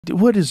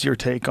What is your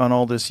take on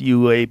all this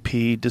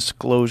UAP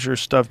disclosure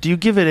stuff? Do you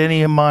give it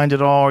any mind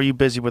at all? Or are you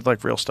busy with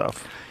like real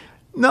stuff?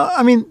 No,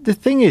 I mean, the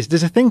thing is,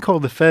 there's a thing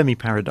called the Fermi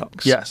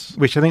paradox. Yes.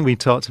 Which I think we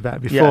talked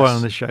about before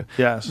on the show.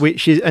 Yes.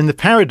 And the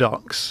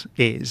paradox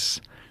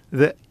is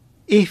that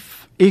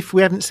if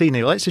we haven't seen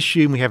it, let's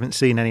assume we haven't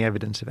seen any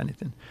evidence of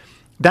anything.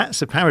 That's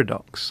a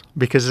paradox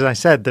because, as I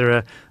said,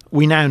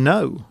 we now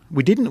know,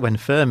 we didn't when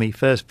Fermi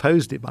first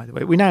posed it, by the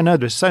way, we now know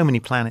there are so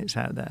many planets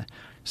out there.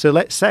 So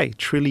let's say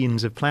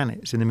trillions of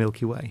planets in the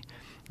Milky Way.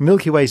 The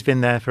Milky Way's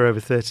been there for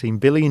over 13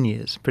 billion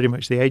years, pretty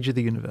much the age of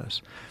the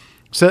universe.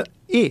 So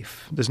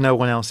if there's no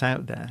one else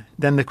out there,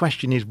 then the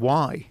question is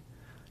why?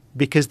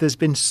 Because there's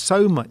been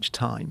so much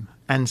time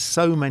and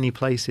so many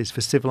places for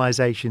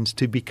civilizations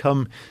to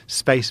become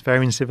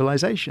spacefaring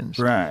civilizations.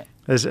 Right.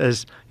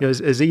 As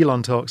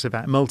Elon talks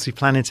about,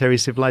 multiplanetary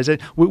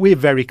civilization, we're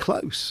very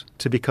close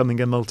to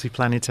becoming a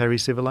multiplanetary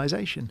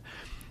civilization.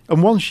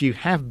 And once you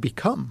have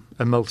become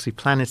a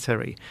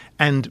multiplanetary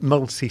and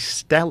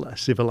multistellar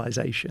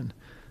civilization,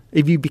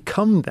 if you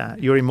become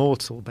that, you're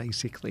immortal,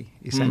 basically,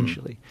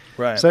 essentially.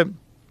 Right. So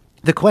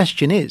the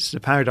question is, the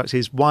paradox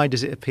is, why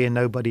does it appear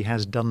nobody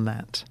has done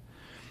that?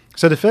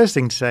 So the first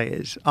thing to say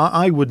is,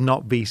 I would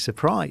not be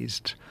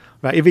surprised,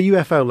 right? If a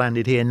UFO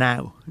landed here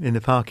now in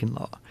the parking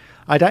lot,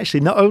 I'd actually,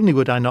 not only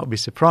would I not be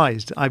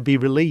surprised, I'd be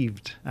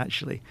relieved,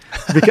 actually.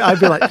 Because I'd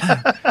be like,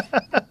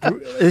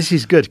 this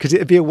is good, because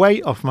it'd be a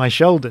weight off my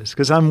shoulders,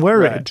 because I'm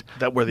worried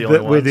that we're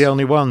the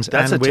only ones.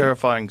 That's and a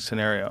terrifying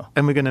scenario.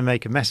 And we're going to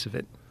make a mess of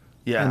it.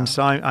 Yeah. And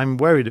so I'm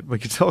worried that we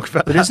could talk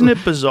about that. But isn't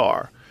it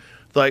bizarre?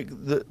 Like,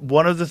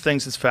 one of the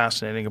things that's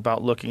fascinating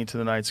about looking into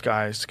the night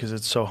skies, because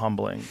it's so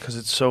humbling, because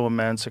it's so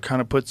immense, it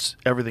kind of puts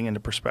everything into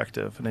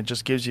perspective, and it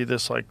just gives you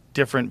this, like,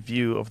 different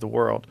view of the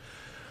world.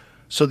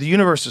 So the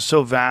universe is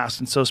so vast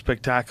and so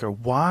spectacular.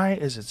 Why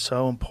is it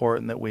so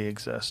important that we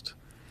exist?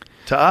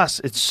 To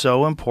us, it's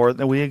so important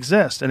that we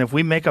exist. And if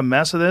we make a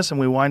mess of this and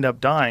we wind up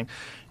dying,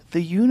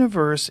 the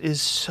universe is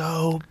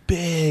so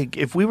big.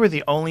 If we were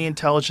the only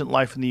intelligent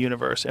life in the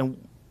universe and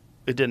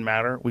it didn't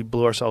matter, we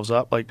blew ourselves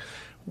up, like,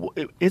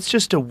 it's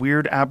just a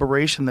weird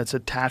aberration that's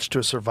attached to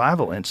a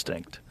survival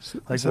instinct.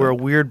 Like, we're a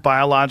weird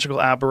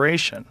biological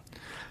aberration.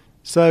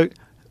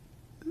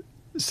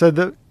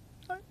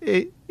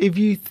 If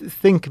you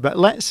think about,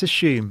 let's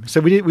assume,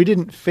 so we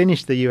didn't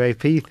finish the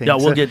UAP thing. Yeah,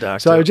 we'll get back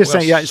to So I was just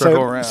we'll saying,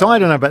 so I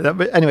don't know about that,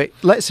 but anyway,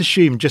 let's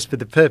assume, just for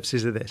the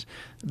purposes of this,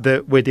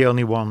 that we're the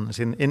only ones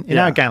in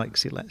our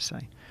galaxy, let's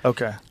say.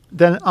 Okay.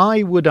 Then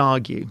I would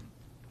argue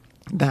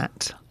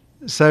that,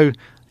 so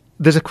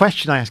there's a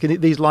question I ask in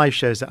these live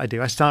shows that I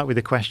do. I start with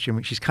a question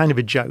which is kind of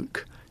a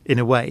joke in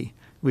a way,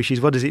 which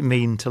is, what does it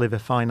mean to live a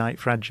finite,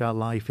 fragile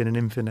life in an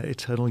infinite,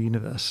 eternal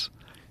universe?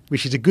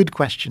 Which is a good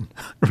question,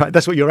 right?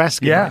 That's what you're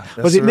asking. Yeah. Right?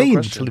 What does it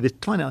mean to live this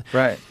finite?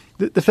 Right.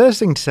 The first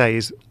thing to say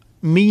is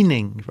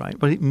meaning, right?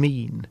 What does it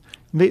mean?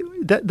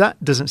 That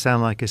doesn't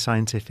sound like a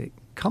scientific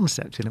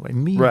concept in a way.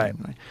 Meaning, right?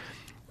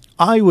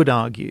 I would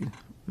argue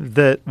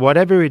that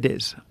whatever it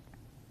is,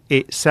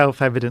 it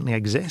self-evidently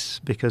exists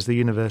because the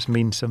universe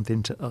means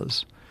something to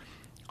us.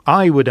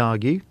 I would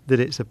argue that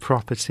it's a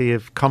property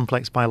of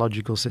complex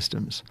biological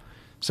systems.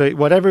 So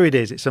whatever it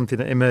is, it's something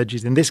that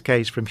emerges, in this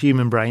case, from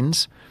human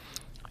brains.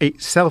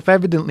 It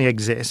self-evidently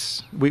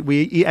exists.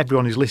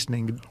 Everyone who's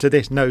listening to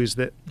this knows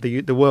that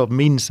the world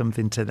means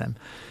something to them.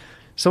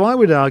 So I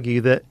would argue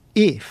that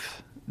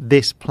if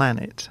this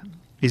planet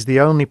is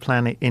the only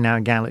planet in our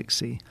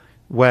galaxy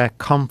where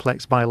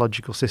complex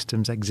biological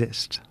systems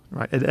exist,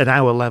 right, at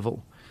our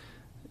level,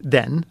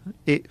 then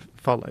it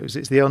follows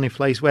it's the only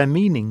place where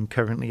meaning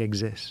currently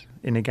exists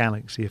in a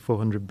galaxy of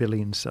 400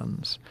 billion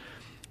suns.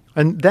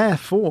 And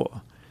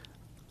therefore,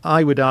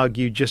 I would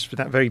argue, just for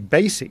that very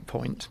basic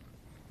point,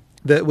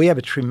 that we have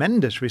a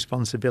tremendous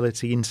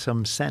responsibility in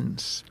some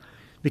sense.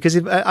 Because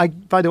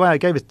by the way, I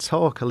gave a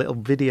talk, a little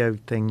video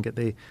thing at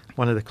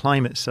one of the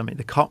climate summit,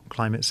 the COP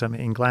climate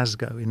summit in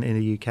Glasgow in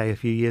the UK a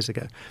few years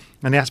ago.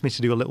 And they asked me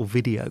to do a little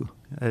video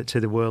to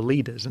the world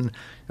leaders. And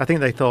I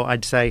think they thought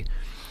I'd say,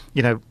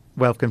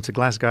 welcome to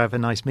Glasgow, have a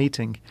nice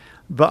meeting.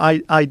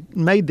 But I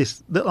made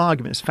this little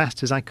argument as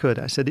fast as I could.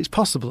 I said, it's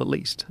possible at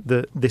least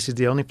that this is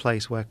the only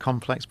place where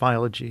complex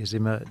biology has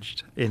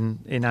emerged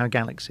in our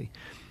galaxy.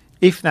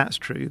 If that's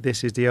true,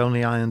 this is the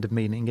only island of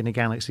meaning in a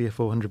galaxy of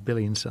 400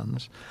 billion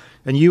suns,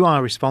 and you are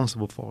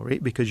responsible for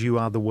it because you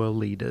are the world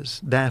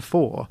leaders.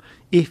 Therefore,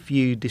 if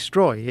you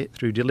destroy it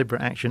through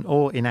deliberate action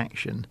or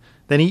inaction,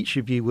 then each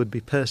of you would be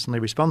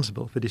personally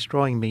responsible for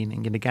destroying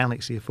meaning in a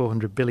galaxy of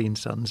 400 billion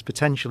suns,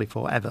 potentially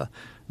forever.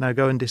 Now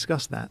go and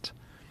discuss that.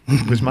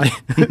 Was my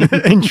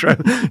intro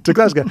to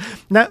Glasgow.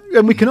 Now,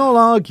 and we can all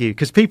argue,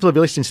 because people will be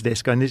listening to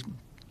this going, this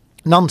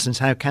nonsense,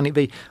 how can it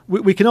be?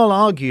 We can all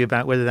argue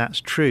about whether that's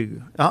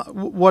true.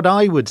 What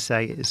I would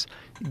say is,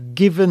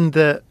 given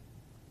that,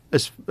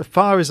 as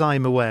far as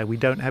I'm aware, we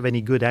don't have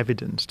any good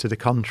evidence to the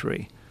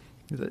contrary,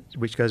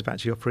 which goes back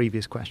to your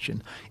previous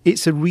question,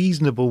 it's a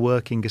reasonable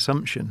working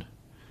assumption.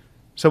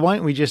 So why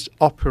don't we just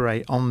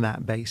operate on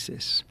that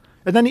basis?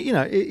 And then,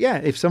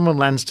 if someone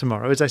lands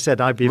tomorrow, as I said,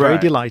 I'd be very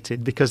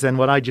delighted, because then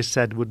what I just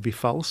said would be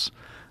false.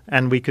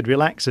 And we could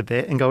relax a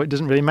bit and go, it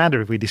doesn't really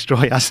matter if we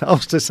destroy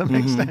ourselves to some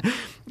extent.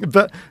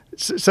 But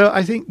so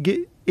I think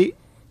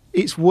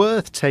it's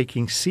worth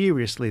taking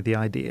seriously the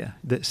idea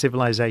that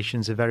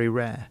civilizations are very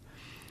rare.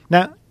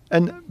 Now,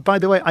 and by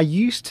the way, I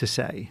used to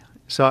say,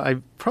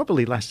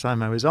 probably last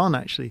time I was on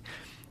actually,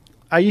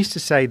 I used to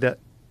say that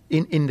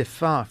in the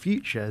far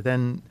future,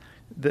 then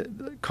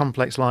the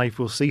complex life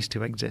will cease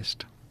to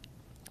exist.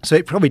 So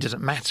it probably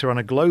doesn't matter on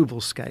a global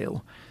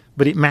scale,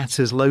 but it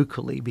matters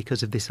locally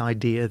because of this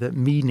idea that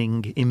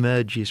meaning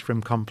emerges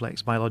from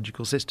complex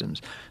biological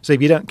systems. So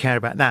if you don't care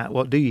about that,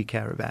 what do you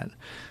care about?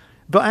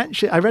 But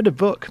actually, I read a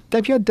book.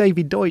 Have you had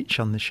David Deutsch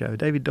on the show?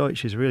 David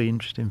Deutsch is a really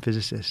interesting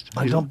physicist.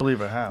 I don't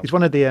believe I have. He's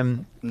one of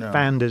the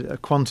founders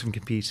of quantum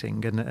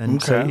computing,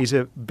 and so he's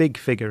a big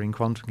figure in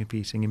quantum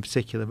computing in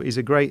particular, but he's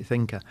a great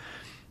thinker.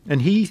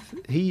 And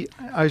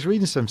I was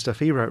reading some stuff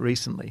he wrote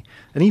recently,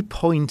 and he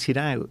pointed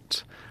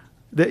out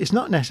that it's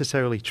not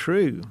necessarily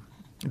true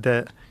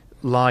that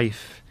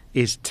life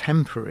is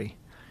temporary,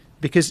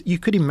 because you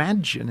could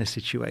imagine a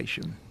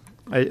situation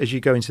as you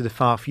go into the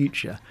far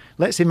future.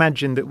 Let's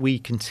imagine that we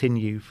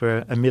continue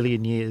for 1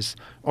 million years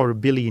or 1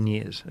 billion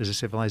years as a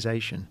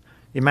civilization.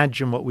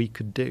 Imagine what we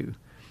could do.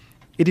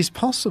 It is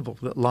possible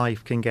that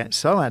life can get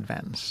so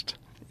advanced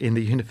in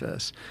the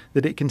universe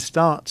that it can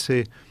start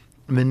to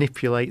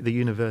manipulate the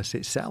universe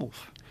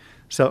itself.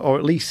 So, or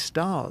at least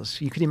stars.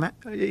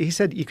 He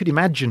said you could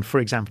imagine, for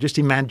example, just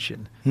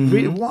imagine,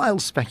 really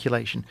wild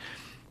speculation,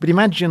 but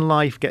imagine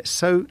life gets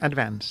so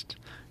advanced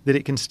that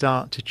it can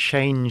start to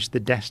change the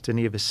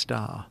destiny of a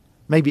star.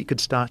 Maybe it could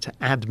start to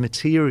add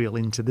material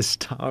into the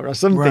star or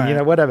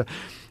something, whatever.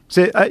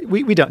 So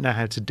we don't know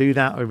how to do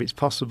that or if it's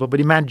possible, but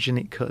imagine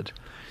it could.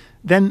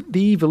 Then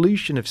the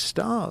evolution of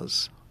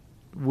stars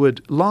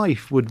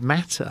life would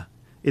matter,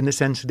 in the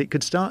sense that it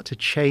could start to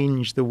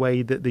change the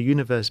way that the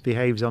universe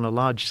behaves on a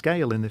large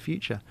scale in the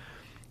future.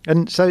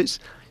 And so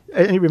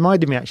it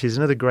reminded me, actually, there's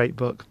another great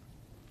book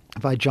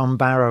by John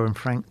Barrow and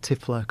Frank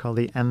Tipler called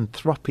The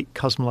Anthropic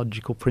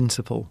Cosmological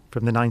Principle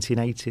from the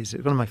 1980s.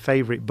 It's one of my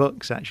favourite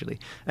books, actually.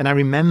 And I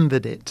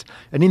remembered it.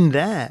 And in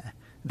there,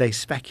 they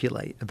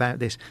speculate about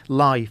this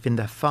life in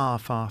the far,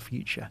 far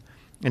future.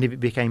 And if it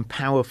became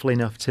powerful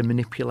enough to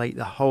manipulate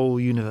the whole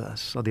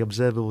universe, or the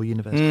observable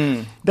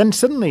universe, then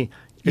suddenly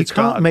you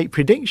can't make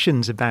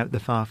predictions about the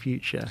far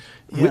future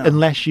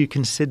unless you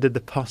consider the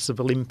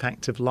possible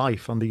impact of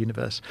life on the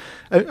universe.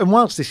 And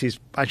whilst this is,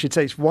 I should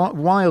say, it's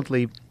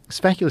wildly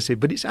speculative,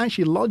 but it's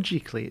actually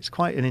logically, it's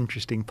quite an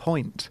interesting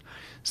point.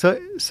 So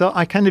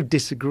I kind of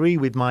disagree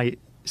with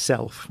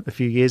myself a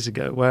few years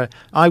ago, where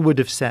I would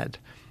have said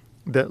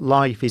that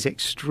life is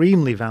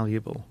extremely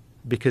valuable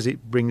because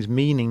it brings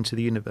meaning to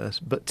the universe,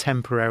 but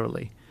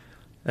temporarily.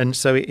 And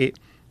so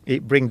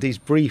it brings these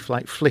brief,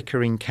 like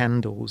flickering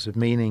candles of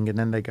meaning, and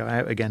then they go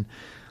out again.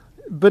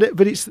 But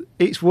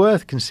it's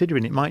worth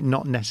considering. It might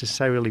not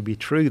necessarily be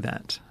true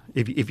that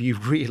if you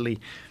really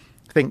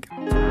think.